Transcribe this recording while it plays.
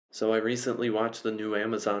So I recently watched the new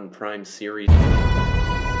Amazon Prime series.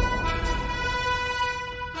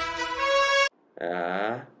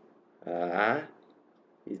 Ah, ah.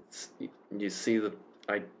 It's you see the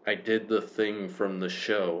I did the thing from the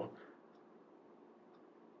show.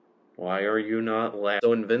 Why are you not laughing?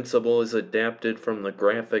 So Invincible is adapted from the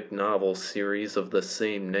graphic novel series of the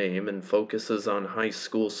same name and focuses on high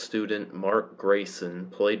school student Mark Grayson,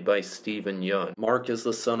 played by Stephen Yeun. Mark is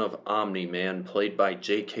the son of Omni-Man, played by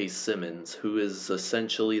J.K. Simmons, who is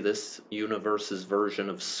essentially this universe's version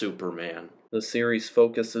of Superman. The series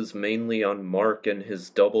focuses mainly on Mark and his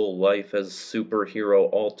double life as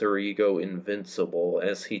superhero alter ego Invincible,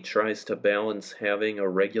 as he tries to balance having a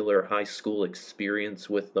regular high school experience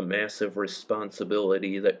with the massive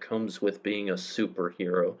responsibility that comes with being a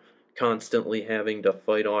superhero, constantly having to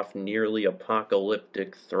fight off nearly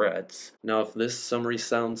apocalyptic threats. Now, if this summary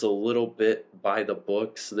sounds a little bit by the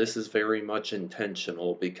books, this is very much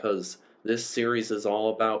intentional because this series is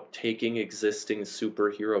all about taking existing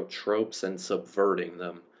superhero tropes and subverting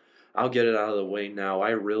them. I'll get it out of the way now.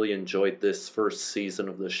 I really enjoyed this first season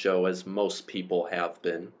of the show, as most people have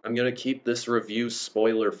been. I'm going to keep this review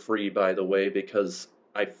spoiler-free, by the way, because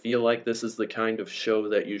I feel like this is the kind of show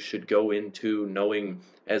that you should go into knowing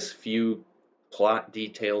as few plot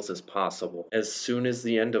details as possible. As soon as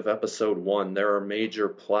the end of episode 1, there are major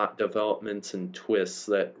plot developments and twists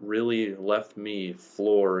that really left me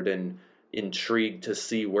floored and intrigued to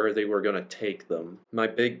see where they were going to take them. My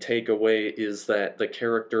big takeaway is that the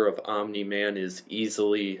character of Omni-Man is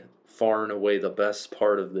easily, far and away, the best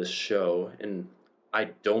part of this show, and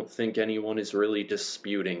I don't think anyone is really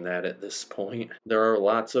disputing that at this point. There are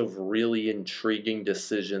lots of really intriguing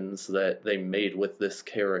decisions that they made with this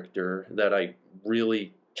character that I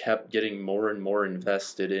really kept getting more and more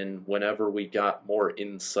invested in whenever we got more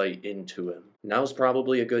insight into him. Now's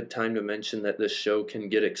probably a good time to mention that this show can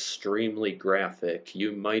get extremely graphic.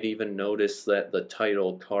 You might even notice that the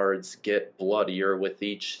title cards get bloodier with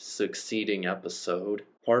each succeeding episode.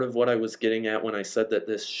 Part of what I was getting at when I said that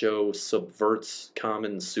this show subverts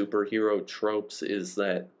common superhero tropes is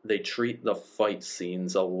that they treat the fight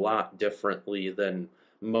scenes a lot differently than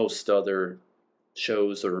most other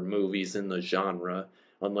shows or movies in the genre,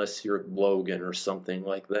 unless you're Logan or something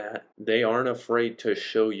like that. They aren't afraid to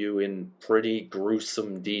show you in pretty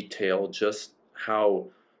gruesome detail just how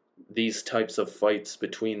these types of fights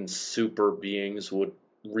between super beings would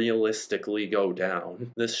realistically go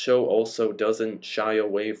down. This show also doesn't shy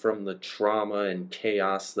away from the trauma and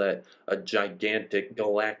chaos that a gigantic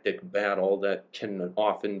galactic battle that can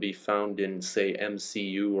often be found in, say,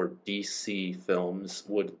 MCU or DC films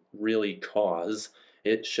would really cause.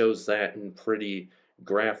 It shows that in pretty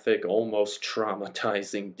graphic, almost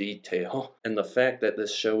traumatizing detail. And the fact that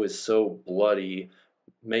this show is so bloody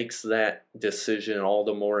makes that decision all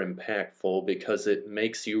the more impactful because it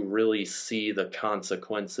makes you really see the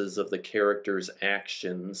consequences of the character's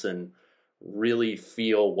actions and really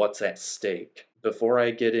feel what's at stake. Before I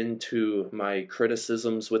get into my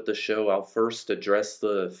criticisms with the show, I'll first address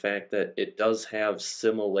the fact that it does have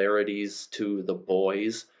similarities to The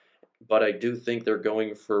Boys, but I do think they're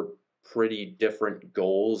going for pretty different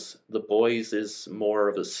goals. The Boys is more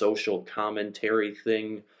of a social commentary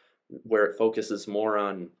thing, where it focuses more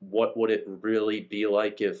on what would it really be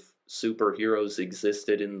like if superheroes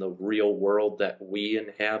existed in the real world that we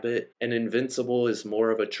inhabit. And Invincible is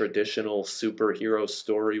more of a traditional superhero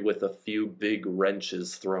story with a few big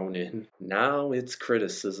wrenches thrown in. Now it's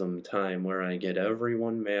criticism time, where I get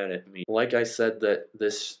everyone mad at me. Like I said, that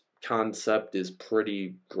this concept is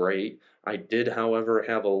pretty great. I did, however,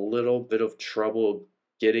 have a little bit of trouble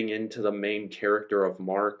getting into the main character of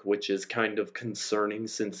Mark, which is kind of concerning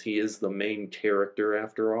since he is the main character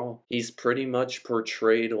after all. He's pretty much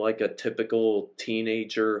portrayed like a typical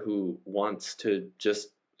teenager who wants to just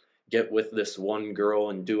get with this one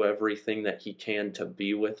girl and do everything that he can to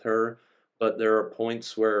be with her, but there are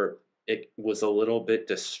points where it was a little bit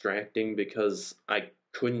distracting because I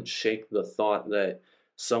couldn't shake the thought that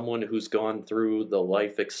someone who's gone through the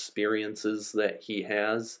life experiences that he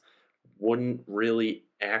has wouldn't really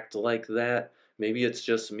act like that. Maybe it's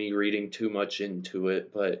just me reading too much into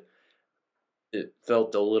it, but it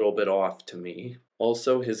felt a little bit off to me.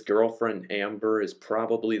 Also, his girlfriend Amber is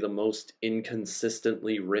probably the most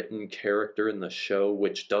inconsistently written character in the show,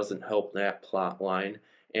 which doesn't help that plot line,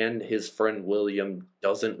 and his friend William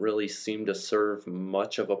doesn't really seem to serve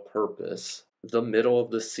much of a purpose. The middle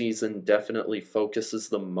of the season definitely focuses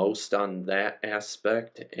the most on that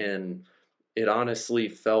aspect, and it honestly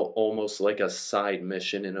felt almost like a side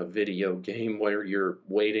mission in a video game where you're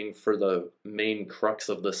waiting for the main crux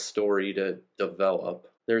of the story to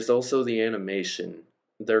develop. There's also the animation.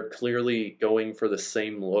 They're clearly going for the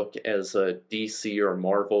same look as a DC or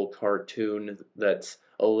Marvel cartoon that's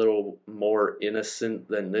a little more innocent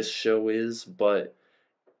than this show is, but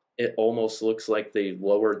it almost looks like they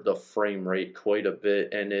lowered the frame rate quite a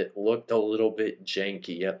bit and it looked a little bit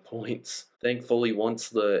janky at points. Thankfully, once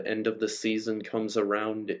the end of the season comes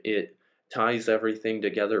around, it ties everything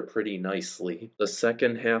together pretty nicely. The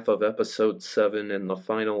second half of episode 7 and the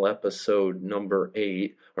final episode, number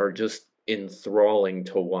 8, are just enthralling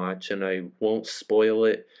to watch, and I won't spoil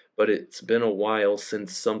it, but it's been a while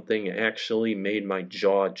since something actually made my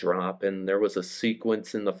jaw drop, and there was a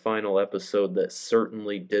sequence in the final episode that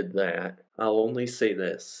certainly did that. I'll only say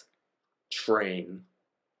this: train.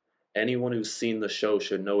 Anyone who's seen the show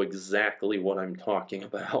should know exactly what I'm talking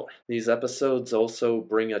about. These episodes also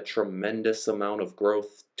bring a tremendous amount of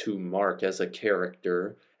growth to Mark as a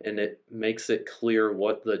character, and it makes it clear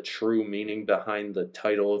what the true meaning behind the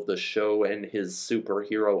title of the show and his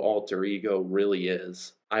superhero alter ego really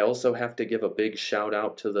is. I also have to give a big shout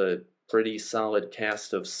out to the pretty solid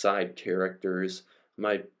cast of side characters.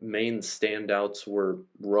 My main standouts were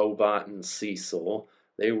Robot and Cecil.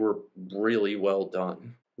 They were really well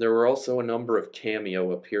done. There were also a number of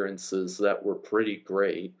cameo appearances that were pretty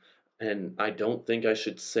great, and I don't think I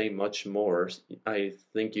should say much more. I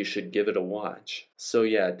think you should give it a watch. So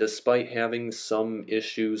yeah, despite having some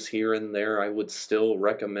issues here and there, I would still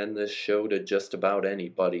recommend this show to just about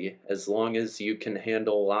anybody, as long as you can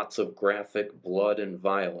handle lots of graphic blood and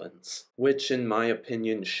violence, which in my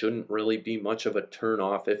opinion shouldn't really be much of a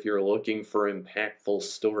turnoff if you're looking for impactful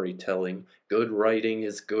storytelling. Good writing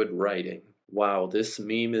is good writing. Wow, this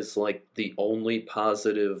meme is like the only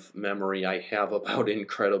positive memory I have about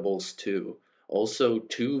Incredibles 2. Also,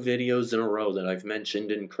 2 videos in a row that I've mentioned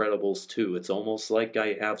Incredibles 2. It's almost like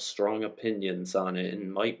I have strong opinions on it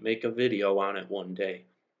and might make a video on it one day.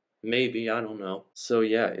 Maybe, I don't know. So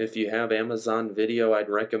yeah, if you have Amazon Video, I'd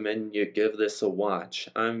recommend you give this a watch.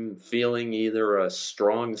 I'm feeling either a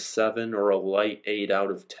strong 7 or a light 8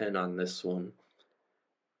 out of 10 on this one.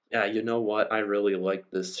 Yeah, you know what? I really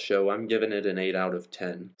like this show. I'm giving it an 8 out of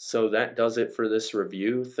 10. So that does it for this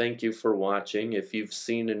review. Thank you for watching. If you've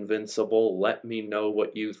seen Invincible, let me know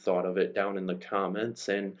what you thought of it down in the comments.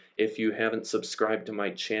 And if you haven't subscribed to my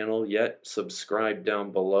channel yet, subscribe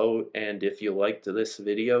down below. And if you liked this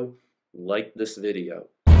video, like this video.